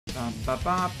Hey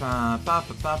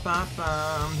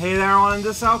there, everyone,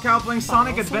 this is Cal playing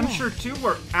Sonic Adventure 2.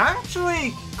 We're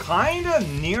actually kinda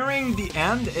nearing the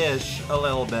end-ish a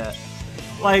little bit.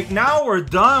 Like, now we're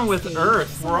done with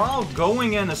Earth, we're all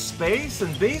going into space,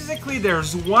 and basically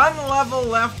there's one level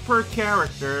left per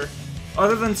character,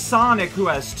 other than Sonic, who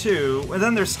has two, and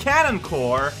then there's Cannon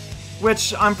Core,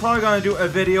 which I'm probably gonna do a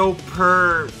video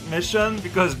per mission,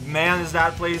 because man is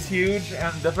that place huge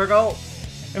and difficult.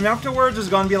 And afterwards is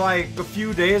gonna be like a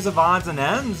few days of odds and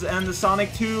ends, and the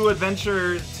Sonic 2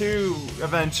 Adventure 2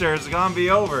 adventure is gonna be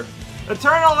over.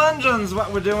 Eternal Engines,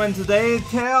 what we're doing today.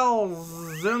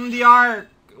 Tails in the Ark.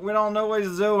 We don't know what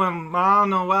he's doing. I don't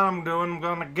know what I'm doing. I'm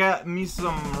gonna get me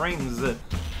some rings.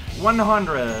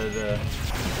 100.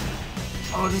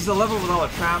 Oh, this is a level with all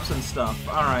the traps and stuff.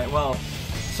 Alright, well.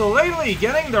 So lately,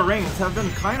 getting the rings have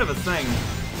been kind of a thing.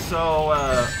 So,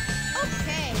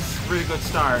 okay. it's a pretty good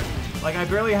start. Like, I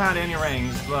barely had any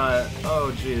rings, but,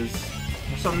 oh jeez.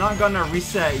 So I'm not gonna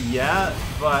reset yet,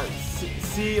 but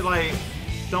see, like,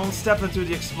 don't step into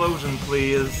the explosion,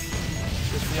 please.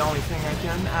 It's the only thing I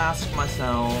can ask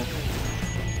myself.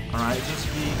 Alright, just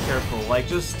be careful. Like,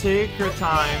 just take your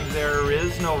time, there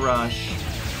is no rush.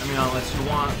 I mean, unless you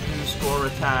want to score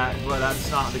attack, but that's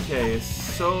not the case.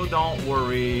 So don't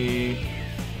worry.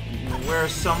 We're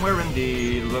somewhere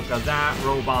indeed. Look at that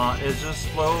robot. It's just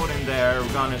floating there.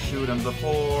 We're gonna shoot him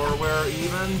before we're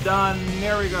even done.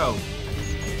 There we go.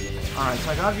 Alright,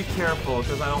 so I gotta be careful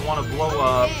because I don't want to blow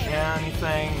up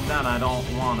anything that I don't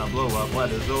want to blow up.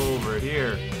 What is over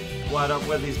here? What up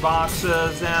with these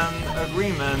boxes and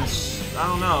agreements? I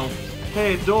don't know.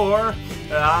 Hey, door.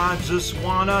 I just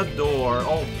want a door.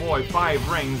 Oh boy, 5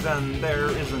 rings, and there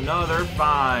is another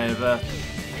 5.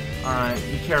 Alright,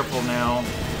 be careful now.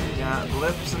 Got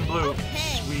blips and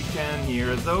bloops, we can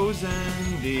hear those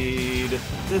indeed.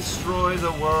 Destroy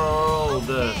the world.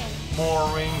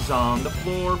 More rings on the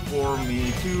floor for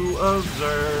me to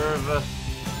observe.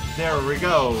 There we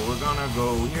go. We're gonna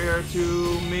go here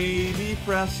to maybe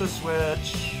press a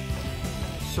switch.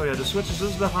 So yeah, the switch is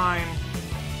just behind.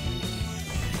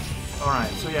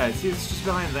 Alright, so yeah, see, it's just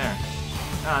behind there.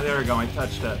 Ah, there we go, I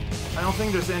touched it. I don't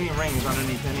think there's any rings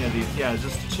underneath any of these. Yeah, it's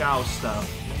just Chow stuff.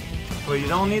 But you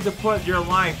don't need to put your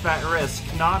life at risk.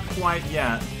 Not quite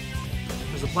yet.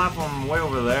 There's a platform way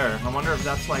over there. I wonder if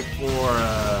that's like for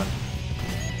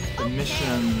the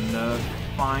mission of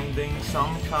finding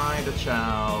some kind of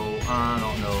Chow. I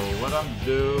don't know what I'm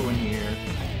doing here.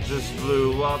 Just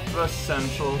blew up a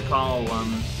central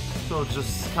column. So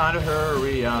just kind of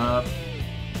hurry up.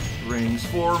 Rings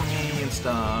for me and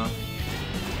stuff.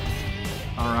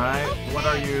 Alright, what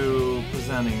are you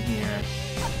presenting here?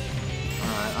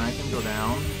 Alright, I can go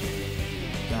down.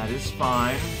 That is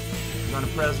fine. I'm gonna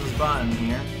press this button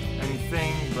here.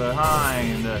 Anything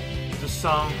behind? Just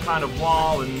some kind of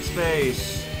wall in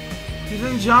space. You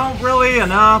didn't jump really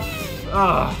enough.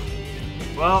 Ugh.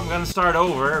 Well, I'm gonna start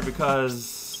over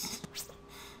because...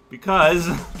 Dude!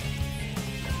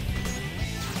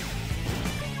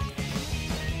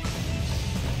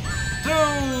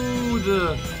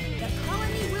 The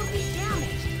colony will be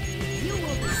damaged. You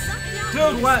will be sucked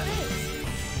down. Dude, what?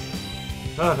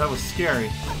 Oh, that was scary.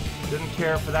 Didn't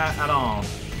care for that at all.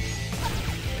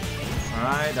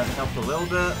 Alright, that helped a little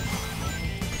bit.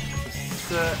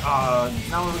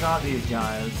 Now we got these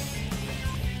guys.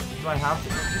 Do I have to?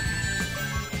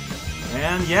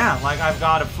 And yeah, like I've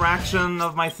got a fraction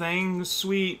of my thing.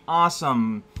 Sweet,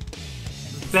 awesome.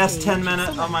 Best 10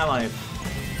 minutes of my life.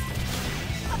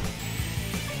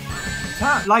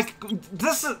 Like,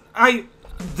 this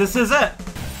is it.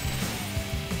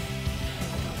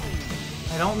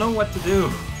 I don't know what to do.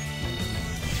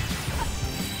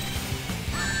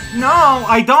 No,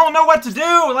 I don't know what to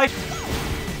do! Like...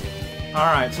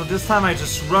 Alright, so this time I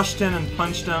just rushed in and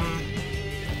punched him.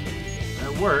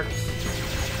 It worked.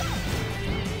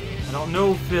 I don't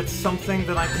know if it's something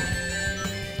that I can...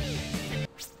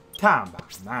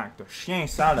 Tabarnak, the chien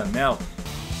sale de merde.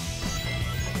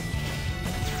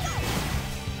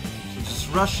 So just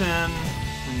rush in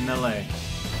and melee.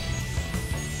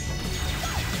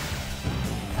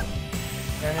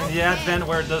 And in the advent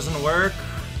where it doesn't work...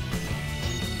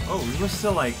 Oh, we were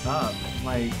still like up,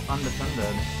 like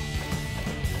undefended.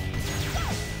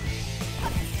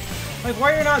 Like,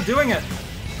 why are you not doing it?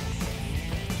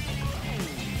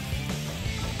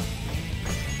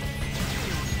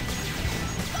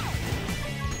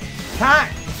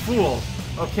 Attack! Fool!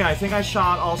 Okay, I think I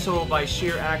shot also by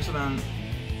sheer accident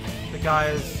the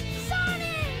guys... Sonic!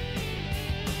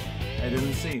 I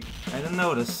didn't see. I didn't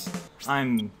notice.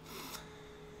 I'm...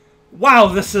 Wow,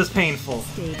 this is painful.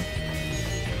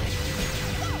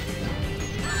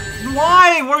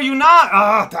 Why were you not?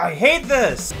 Ugh, I hate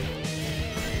this!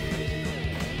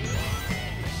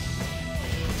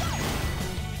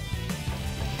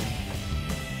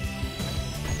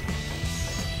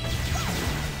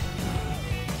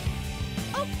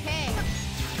 Okay.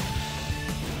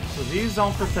 So these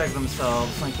don't protect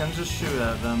themselves. I can just shoot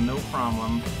at them, no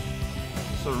problem.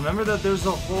 So remember that there's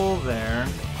a hole there.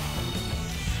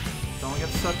 Don't get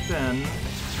sucked in.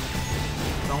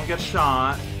 Don't get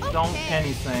shot. Don't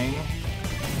anything.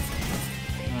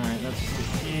 Alright, that's the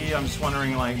key. I'm just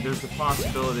wondering, like, there's the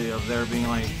possibility of there being,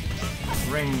 like,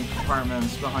 ring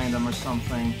compartments behind them or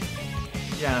something.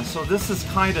 Yeah, so this is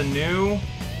kind of new,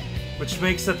 which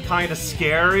makes it kind of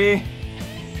scary.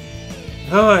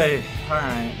 Alright.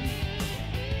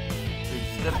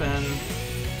 So dip in,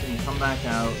 then come back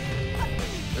out.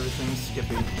 Everything's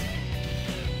skippy.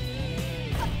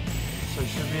 So I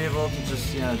should be able to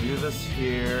just, yeah, do this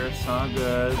here. It's not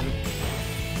good.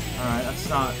 Alright, that's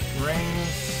not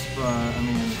rings, but, I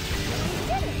mean,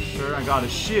 sure, I got a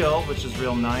shield, which is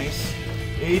real nice.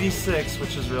 86,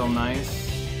 which is real nice.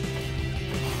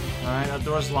 Alright, that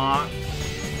door's locked.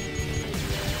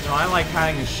 You know, I like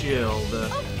having a shield.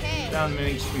 That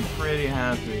makes me pretty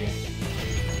happy.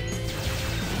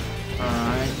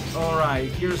 Alright,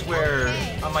 here's where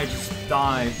I might just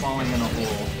die falling in a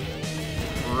hole.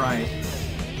 Right.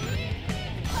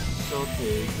 So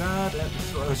take that,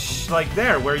 like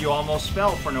there, where you almost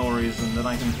fell for no reason that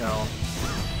I can tell.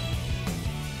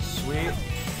 Sweet.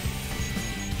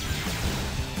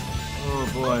 Oh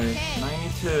boy,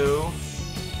 92.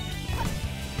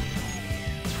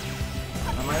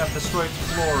 I might have destroyed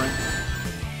flooring.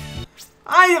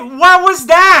 What was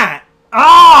that?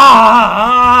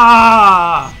 Ah!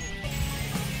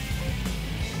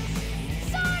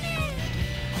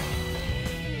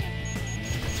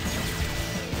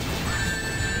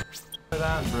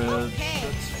 That bridge,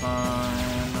 that's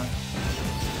fine.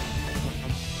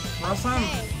 Last time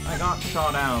I got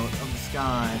shot out of the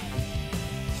sky.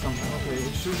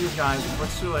 Okay, shoot these guys before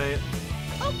it's too late.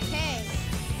 Okay.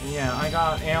 Yeah, I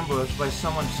got ambushed by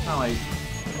someone just kind of like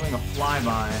doing a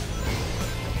flyby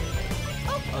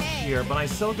up here, but I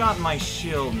still got my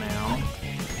shield now.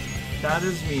 That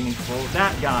is meaningful.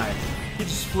 That guy, he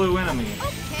just flew into me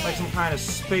like some kind of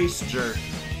space jerk.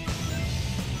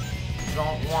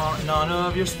 Don't want none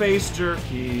of your space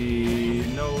jerky.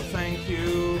 No, thank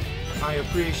you. I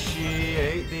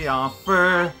appreciate the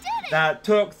offer. That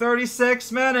took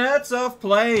 36 minutes of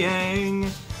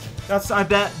playing. I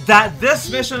bet that this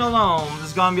mission alone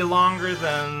is gonna be longer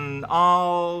than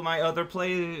all my other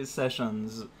play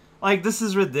sessions. Like, this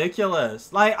is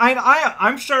ridiculous. Like,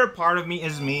 I'm sure part of me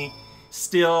is me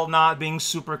still not being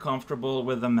super comfortable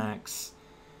with the mechs.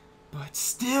 But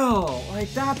still,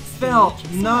 like, that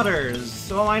felt nutters.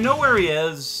 So I know where he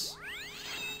is.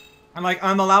 And, like,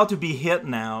 I'm allowed to be hit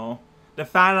now. The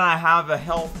fact that I have a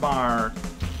health bar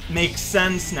makes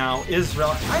sense now.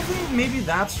 I think maybe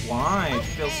that's why it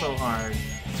feels so hard.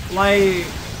 Like,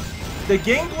 the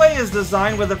gameplay is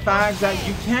designed with the fact that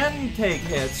you can take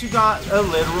hits. You got a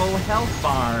literal health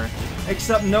bar.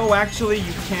 Except, no, actually,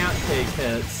 you can't take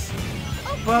hits.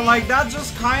 But, like, that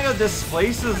just kind of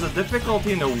displaces the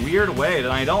difficulty in a weird way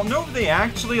that I don't know if they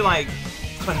actually, like,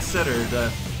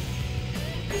 considered.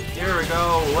 Here we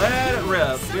go, let it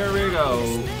rip. Here we go.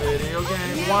 Video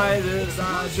game, why did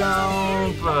I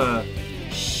jump?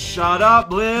 Shut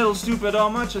up, little stupid, how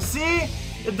much? See?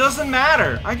 It doesn't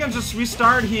matter. I can just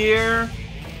restart here.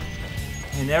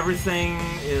 And everything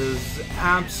is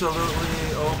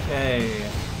absolutely okay.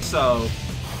 So,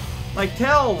 like,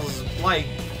 Tails, like,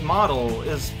 model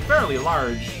is fairly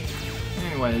large.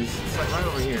 Anyways, it's like right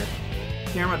over here.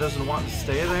 Camera doesn't want to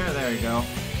stay there. There you go.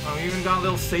 Oh, we even got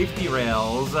little safety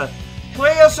rails.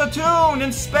 Play us a tune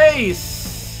in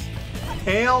space!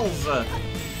 Tails!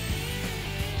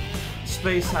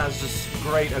 Space has just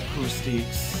great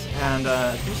acoustics. And,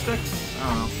 acoustics? I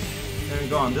don't know. There you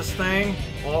go on this thing.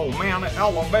 Oh man, the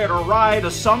elevator ride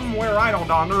is somewhere I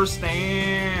don't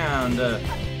understand.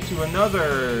 To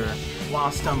another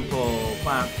Lost Temple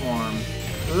platform.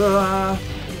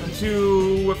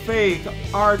 To a fake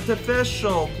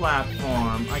artificial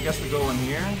platform. I guess we go in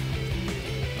here.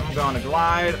 I'm gonna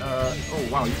glide. Oh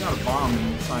wow, you got a bomb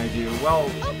inside you.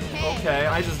 Well, okay,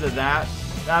 I just did that.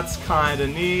 That's kinda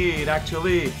neat,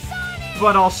 actually.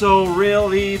 But also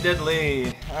really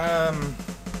diddly.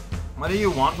 What do you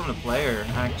want from the player,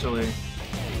 actually?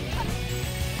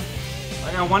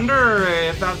 Like, I wonder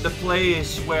if at the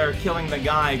place where killing the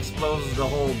guy explodes the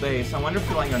whole base, I wonder if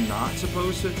you're not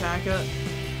supposed to attack it?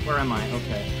 Where am I?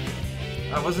 Okay.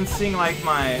 I wasn't seeing, like,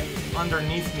 my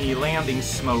underneath me landing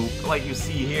smoke like you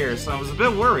see here, so I was a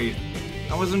bit worried.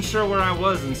 I wasn't sure where I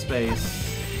was in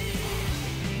space.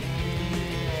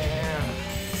 Yeah,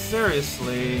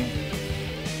 seriously.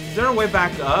 Is there a way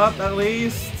back up, at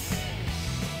least?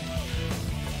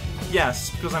 Yes,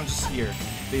 because I'm just here,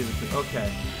 basically.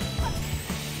 Okay.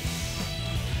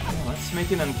 Oh, let's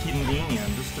make it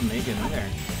inconvenient just to make it in there.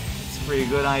 That's a pretty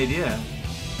good idea.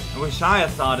 I wish I had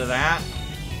thought of that.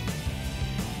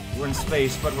 We're in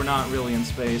space, but we're not really in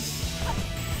space.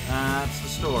 That's the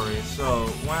story. So,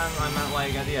 when I'm at,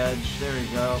 like, at the edge, there you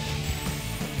go.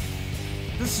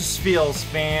 This just feels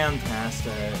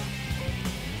fantastic.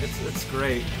 It's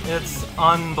great. It's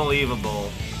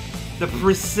unbelievable. The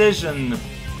precision,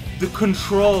 the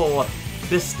control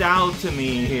bestowed to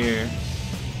me here.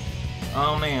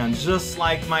 Oh man, just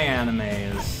like my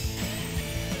animes.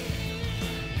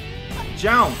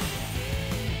 Jump!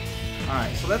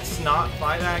 Alright, so let's not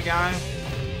fight that guy.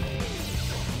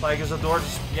 Like, is the door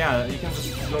just... Yeah, you can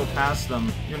just go past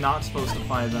them. You're not supposed to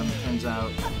fight them, turns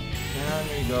out. Can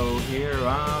we go here?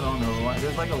 I don't know.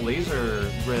 There's like a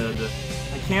laser grid.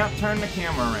 I can't turn the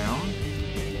camera around.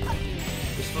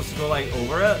 You're supposed to go, like,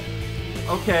 over it?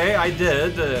 Okay, I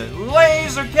did.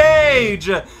 Laser cage!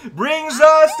 Brings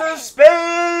us to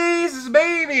space,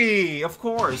 baby! Of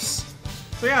course.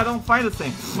 So yeah, don't fight a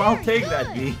thing. I'll take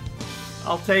that, B.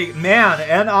 I'll take... Man,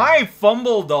 and I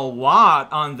fumbled a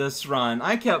lot on this run.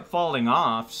 I kept falling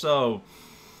off, so...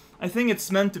 I think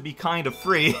it's meant to be kind of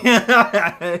free.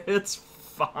 It's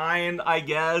fine, I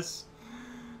guess.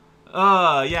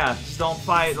 Yeah, just don't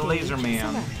fight the laser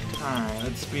man. Alright,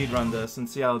 let's speedrun this and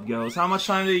see how it goes. How much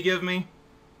time did he give me?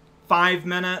 5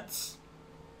 minutes?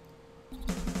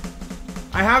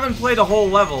 I haven't played a whole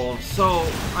level, so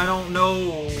I don't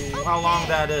know how long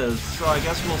that is. So I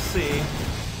guess we'll see.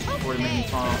 40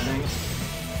 minutes on things.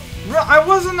 I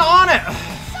wasn't on it!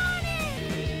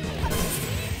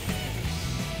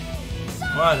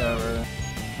 Whatever.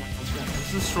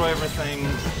 Let's destroy everything.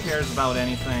 Who cares about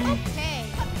anything?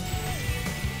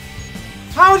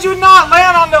 How would you not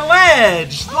land on the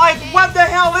ledge? Like, what the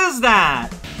hell is that?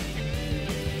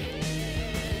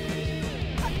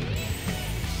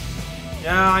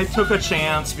 Yeah, I took a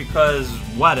chance because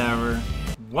whatever.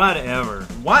 Whatever.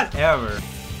 Whatever.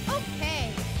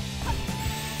 Okay.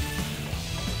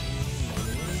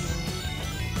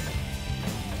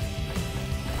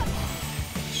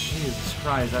 Jesus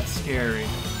Christ, that's scary.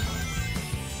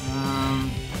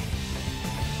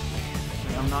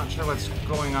 I'm not sure what's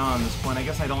going on at this point. I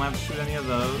guess I don't have to shoot any of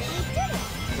those.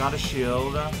 I got a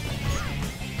shield.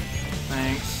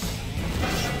 Thanks.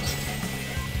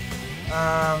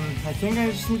 I think I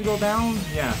just need to go down?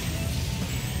 Yeah.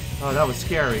 Oh, that was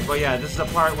scary. But yeah, this is the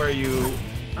part where you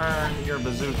earn your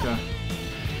bazooka.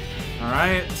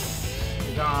 Alright.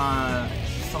 We got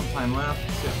some time left.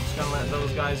 So yeah, just gonna let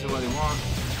those guys do what they want.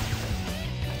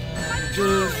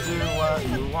 Just do what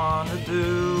you want to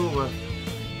do.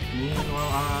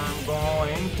 Meanwhile, I'm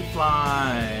going to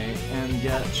fly and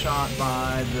get shot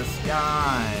by this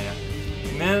guy.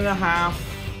 Minute and a half.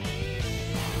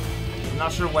 I'm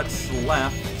not sure what's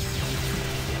left.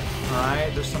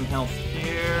 Alright, there's some health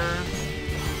here.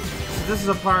 So this is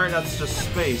a part that's just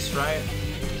space, right?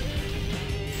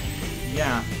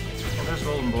 Yeah. Oh, there's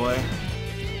Golden Boy.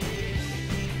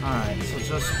 Alright, so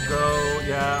just go.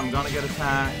 Yeah, I'm gonna get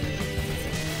attacked.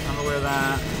 I'm aware of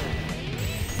that.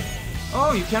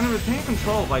 Oh, you can retain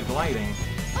control by gliding.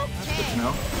 That's good to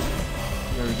know.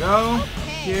 Here we go.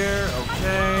 Here,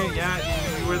 okay. Yeah,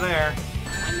 you were there.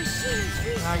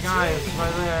 That guy is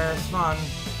right there. It's fun.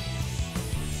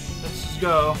 Let's just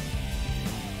go.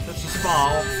 Let's just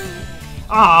fall.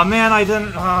 Aw, man, I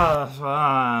didn't...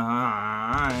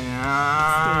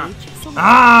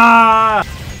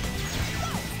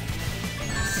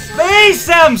 Face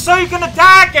him so you can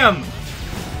attack him!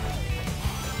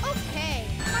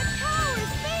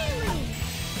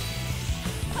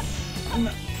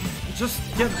 Just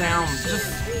get down.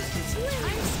 Just. I'm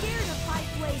scared of high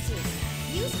places.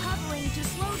 Use hovering to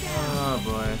slow down. Oh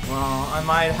boy. Well, I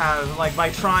might have, like,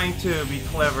 by trying to be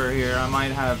clever here, I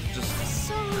might have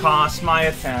just cost my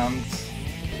attempt.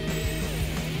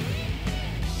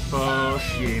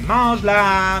 Push mange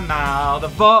la marde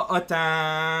votin.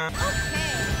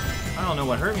 I don't know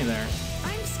what hurt me there.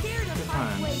 I'm scared of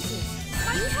high places.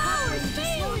 Use hovering to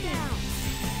slow down.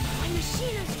 My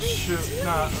machine is Shoot,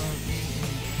 not.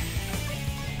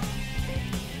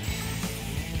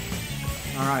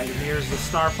 Alright, here's the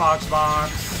Star Fox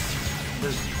box.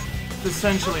 There's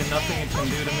essentially nothing it can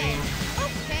do to me.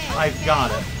 I've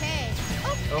got it.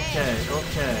 Okay.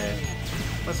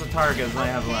 What's the targets I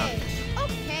have left?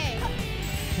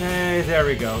 Okay, there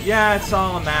we go. Yeah, it's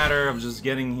all a matter of just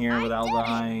getting here without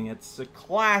dying. It's a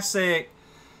classic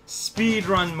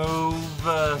speedrun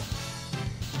move.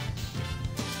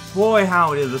 Boy,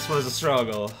 howdy, this was a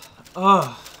struggle.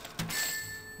 Ugh.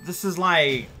 This is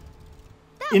like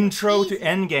intro to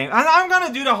endgame. And I'm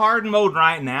gonna do the hard mode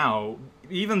right now,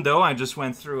 even though I just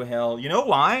went through hell. You know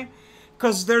why?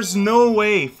 Because there's no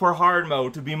way for hard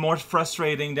mode to be more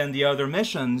frustrating than the other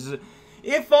missions.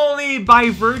 If only by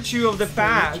virtue of the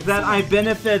fact that I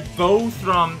benefit both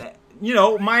from, you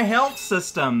know, my health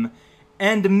system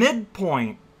and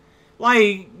midpoint.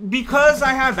 Like, because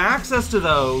I have access to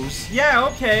those, yeah,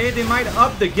 okay, they might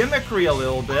up the gimmickry a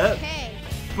little bit.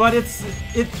 But it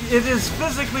is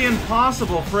physically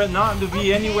impossible for it not to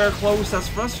be anywhere close as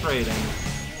frustrating.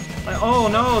 Like, oh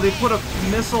no, they put a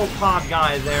missile pod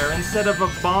guy there instead of a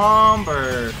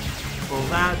bomber. Well,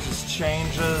 that just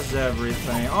changes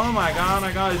everything. Oh my god,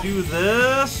 I gotta do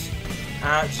this?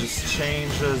 That just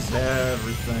changes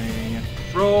everything.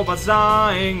 Robots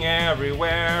dying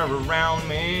everywhere around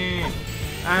me.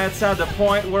 It's at the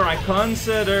point where I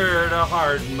consider the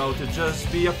hard mode to just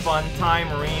be a fun time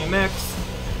remix.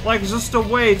 Like, just a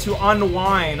way to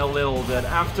unwind a little bit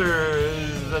after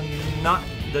the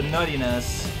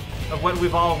nuttiness of what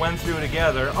we've all went through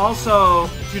together. Also,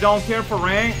 if you don't care for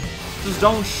rank, just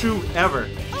don't shoot ever.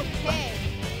 Okay.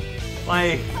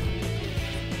 Like,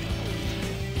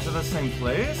 is it the same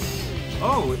place?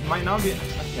 Oh, it might not be.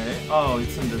 Okay. Oh,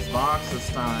 it's in this box this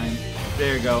time.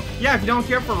 There you go. Yeah, if you don't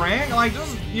care for rank, like,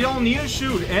 just you don't need to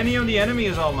shoot any of the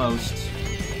enemies almost.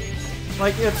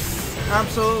 Like, it's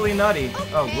absolutely nutty.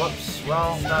 Oh, whoops.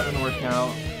 Well, that didn't work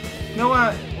out. You know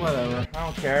what? Whatever. I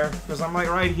don't care. Because I'm like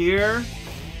right here.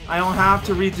 I don't have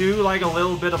to redo like a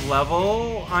little bit of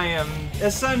level. I am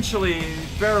essentially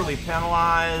barely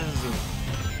penalized.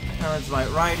 And it's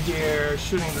like right here,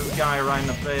 shooting this guy right in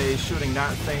the face, shooting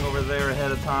that thing over there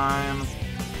ahead of time.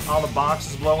 All the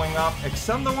boxes blowing up,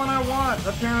 except the one I want.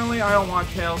 Apparently, I don't want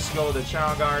Tails to go to the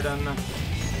Chow Garden.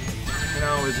 You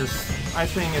know, it's just, I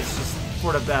think it's just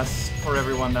for the best for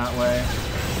everyone that way.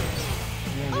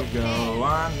 Here we go,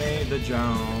 I made the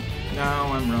jump.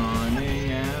 Now I'm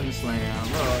running and slam.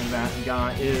 Look, that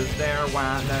guy is there,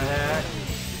 what the heck?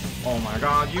 Oh my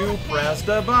god, you press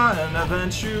the button,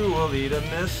 eventually the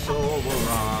missile will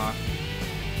rock.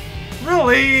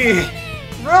 Really?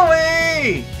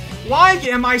 Really? Why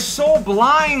am I so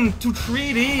blind to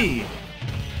 3D?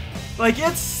 Like,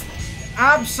 it's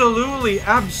absolutely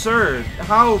absurd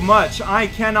how much I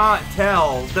cannot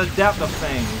tell the depth of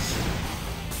things.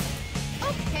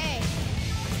 Okay.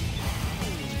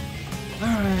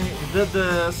 Alright, did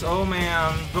this. Oh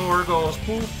man, door goes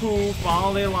poof poof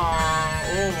all day long.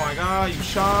 Oh my god, you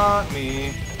shot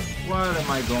me. What am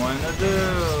I going to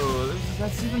do?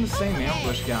 That's even the same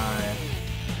ambush guy.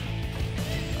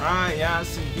 Alright, yeah,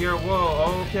 see here.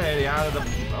 Whoa, okay, they added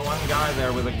one guy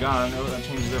there with a gun. Oh, that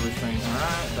changes everything.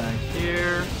 Alright, back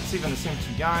here. It's even the same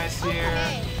two guys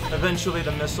here. Eventually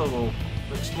the missile will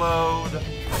explode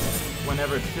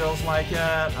whenever it feels like it.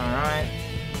 Alright.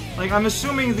 Like, I'm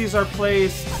assuming these are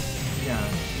placed... Yeah.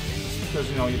 Because,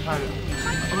 you know, you kind of...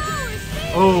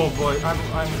 Oh boy,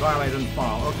 I'm glad I didn't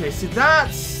fall. Okay, see,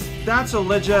 that's a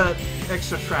legit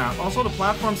extra trap. Also, the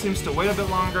platform seems to wait a bit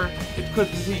longer. It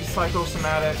could be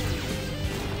psychosomatic.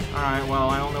 Alright, well,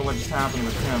 I don't know what just happened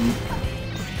with him.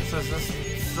 So is this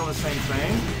still the same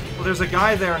thing? Well, there's a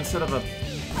guy there instead of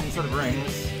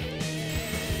rings.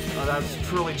 Oh, that's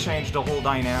truly changed the whole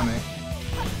dynamic.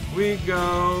 We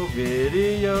go,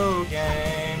 video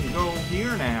game, go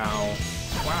here now.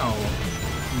 Wow.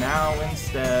 Now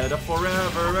instead of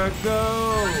forever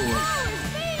ago.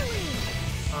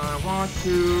 I want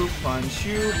to punch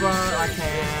you, but I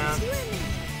can't.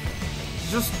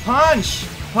 Just punch!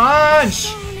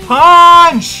 Punch!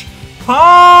 Punch!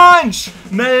 Punch!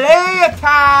 Melee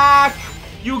attack!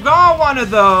 You got one of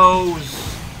those!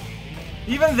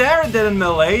 Even there it didn't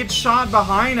melee, it shot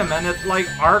behind him and it like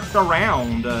arced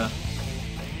around.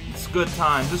 It's good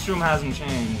time. This room hasn't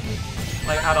changed.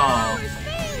 Like, at all.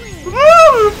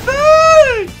 Oh,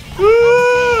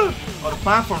 the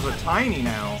platforms are tiny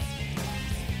now.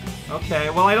 Okay,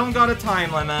 well I don't got a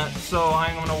time limit, so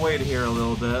I'm gonna wait here a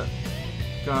little bit.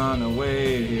 Gonna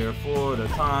wait here for the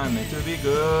timing to be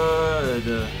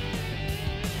good.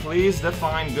 Please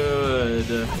define good.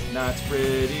 That's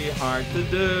pretty hard to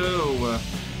do.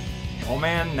 Oh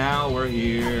man, now we're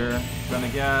here. Gonna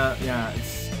get... Yeah,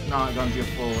 it's not gonna be a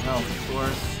full health, of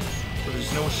course. So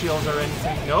there's no shields or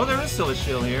anything. No, there is still a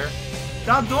shield here.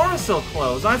 That door is still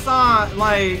closed. I thought,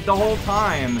 like, the whole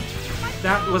time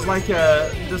that was like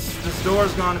a... This door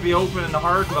is gonna be open in the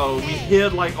hard mode. We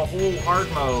hid, like, a whole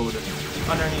hard mode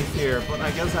underneath here. But I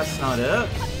guess that's not it.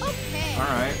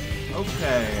 Alright.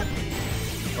 Okay.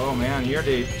 Oh man, here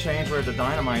they change where the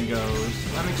dynamite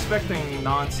goes. I'm expecting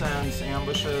nonsense,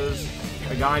 ambushes.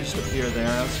 A guy just appeared there,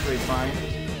 that's pretty fine.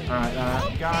 Alright,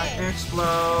 that guy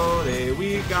explode.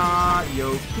 We got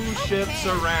Yoku ships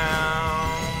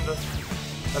around,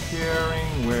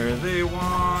 appearing where they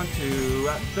want to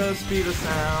at the speed of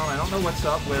sound. I don't know what's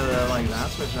up with like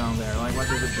that switch down there. Like, what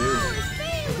does it do?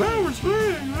 The power's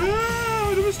thing!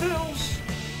 Ah, it was Tails!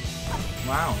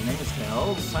 Wow, your name is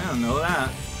Tails? I don't know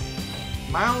that.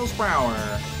 Miles per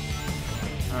hour.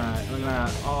 Alright, look at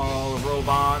that. All the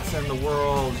robots in the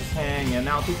world just hanging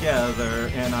out together.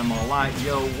 And I'm all like,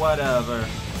 yo, whatever.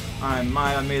 I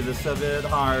might have made this a bit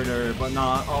harder, but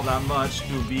not all that much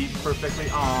to be perfectly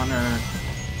honest.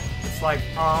 It's like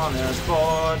honest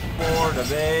board for the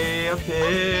Bay of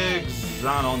Pigs.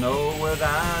 I don't know where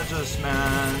that just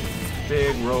meant.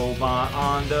 Big robot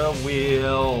on the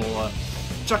wheel.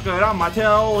 Check it out, my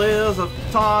tail is a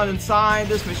ton inside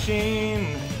this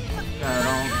machine.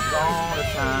 Don't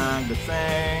attack the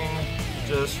thing.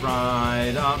 Just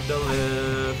ride up the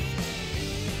lift.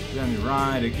 Then you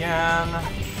ride again.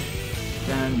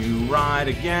 Then you ride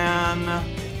again.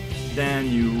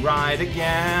 Then you ride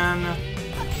again.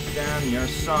 Then you're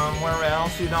somewhere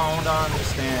else you don't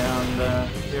understand.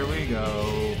 Here we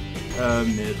go.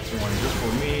 Midpoint just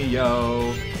for me,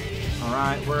 yo.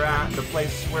 Alright, we're at the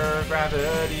place where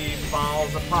gravity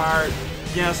falls apart.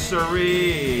 Yes,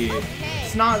 sirree.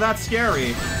 It's not that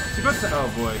scary.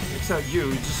 Oh boy, except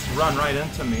you just run right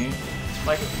into me.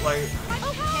 Like,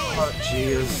 oh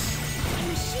jeez.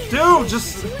 Dude,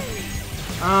 just,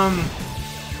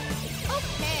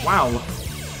 wow.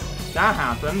 That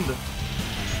happened.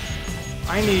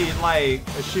 I need, like,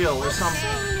 a shield or something.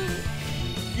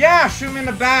 Yeah, shoot me in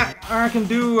the back. I can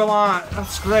do a lot.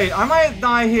 That's great. I might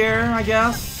die here, I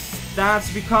guess. That's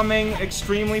becoming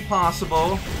extremely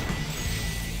possible.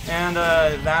 And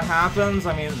that happens.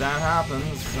 I mean, that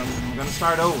happens. I'm gonna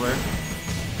start over.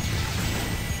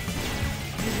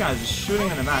 These guys are shooting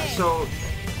in the back. So,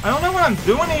 I don't know what I'm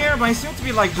doing here, but I seem to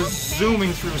be like just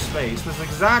zooming through space. That's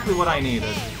exactly what I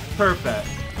needed. Perfect.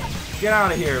 Get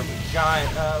out of here, guy.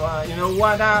 You know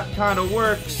what? That kind of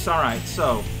works. Alright,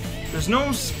 so. There's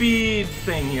no speed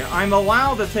thing here. I'm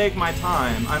allowed to take my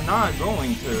time. I'm not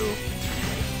going to.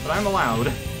 But I'm allowed.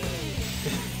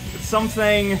 It's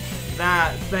something,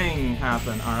 that thing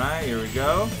happened. Alright, here we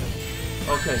go.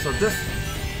 Okay, so this...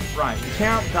 Right, you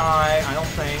can't die, I don't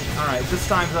think. Alright, this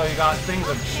time though you got things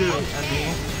that shoot at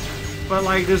me. But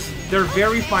like, they're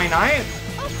very finite,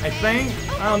 I think.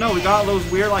 I don't know, we got those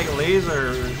weird like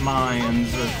laser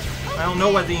mines. I don't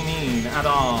know what they mean at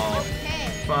all.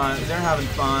 But they're having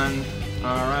fun.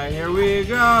 Alright, here we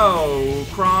go.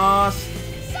 Cross.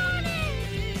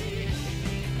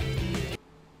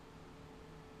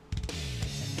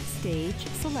 Stage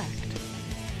select.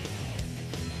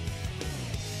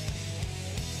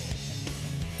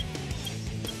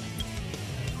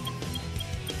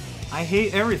 I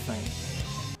hate everything.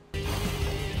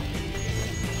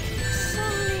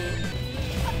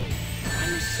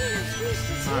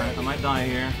 Alright, I might die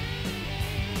here.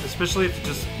 Especially if you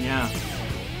just, yeah,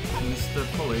 miss the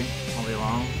pulley all day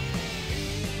long.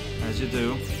 As you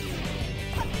do.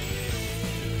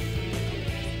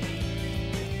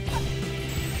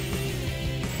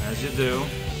 As you do.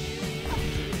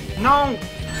 No!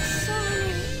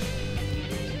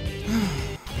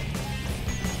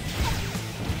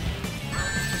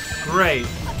 Great.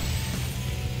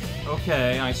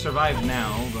 Okay, I survived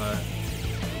now, but...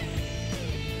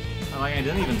 Like, I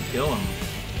didn't even kill him.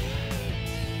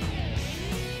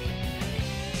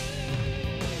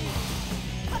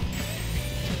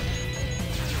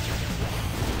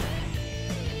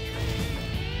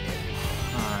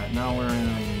 Alright, now we're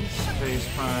in space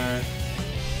part.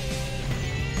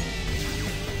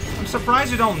 I'm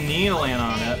surprised you don't need to land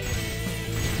on it.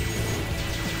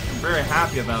 I'm very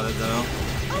happy about it, though.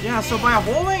 Yeah, so by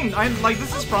holding... like,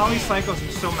 this is probably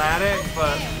psychosomatic,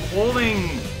 but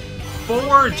holding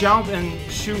forward, jump, and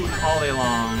shoot all day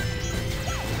long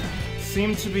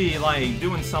seem to be, like,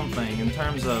 doing something in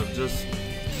terms of just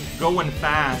going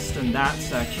fast in that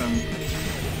section.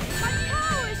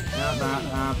 Yeah, that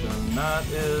happened. That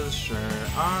is sure.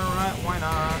 Alright, why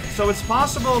not? So it's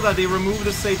possible that they removed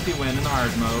the safety win in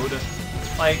hard mode.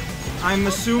 Like, I'm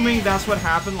assuming that's what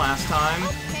happened last time,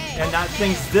 and that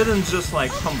things didn't just,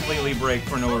 like, completely break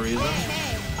for no reason.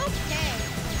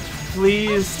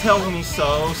 Please tell me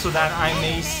so that I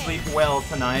may sleep well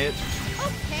tonight.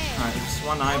 Alright, just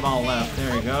one eyeball left.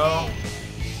 There you go.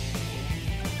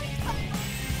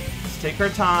 Let's take our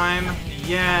time.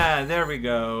 Yeah, there we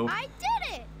go. I did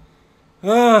it!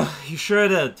 Ugh, you sure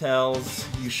did, Tails.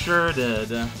 You sure did.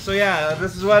 So yeah,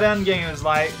 this is what endgame is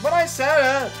like. But I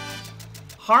said it!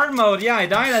 Hard mode, yeah, I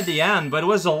died at the end, but it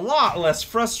was a lot less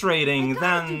frustrating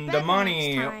than the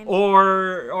money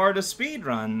or the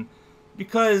speedrun.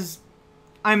 Because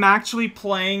I'm actually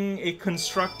playing a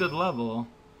constructed level.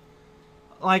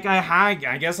 Like, I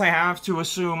guess I have to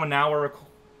assume an hour...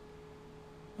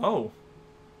 Oh.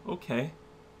 Okay.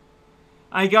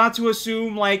 I got to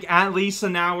assume, like, at least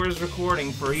an hour's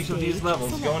recording for each of these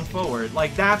levels going forward.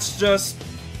 Like, that's just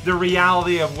the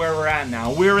reality of where we're at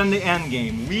now. We're in the end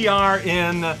game. We are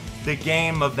in the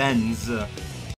game of ends.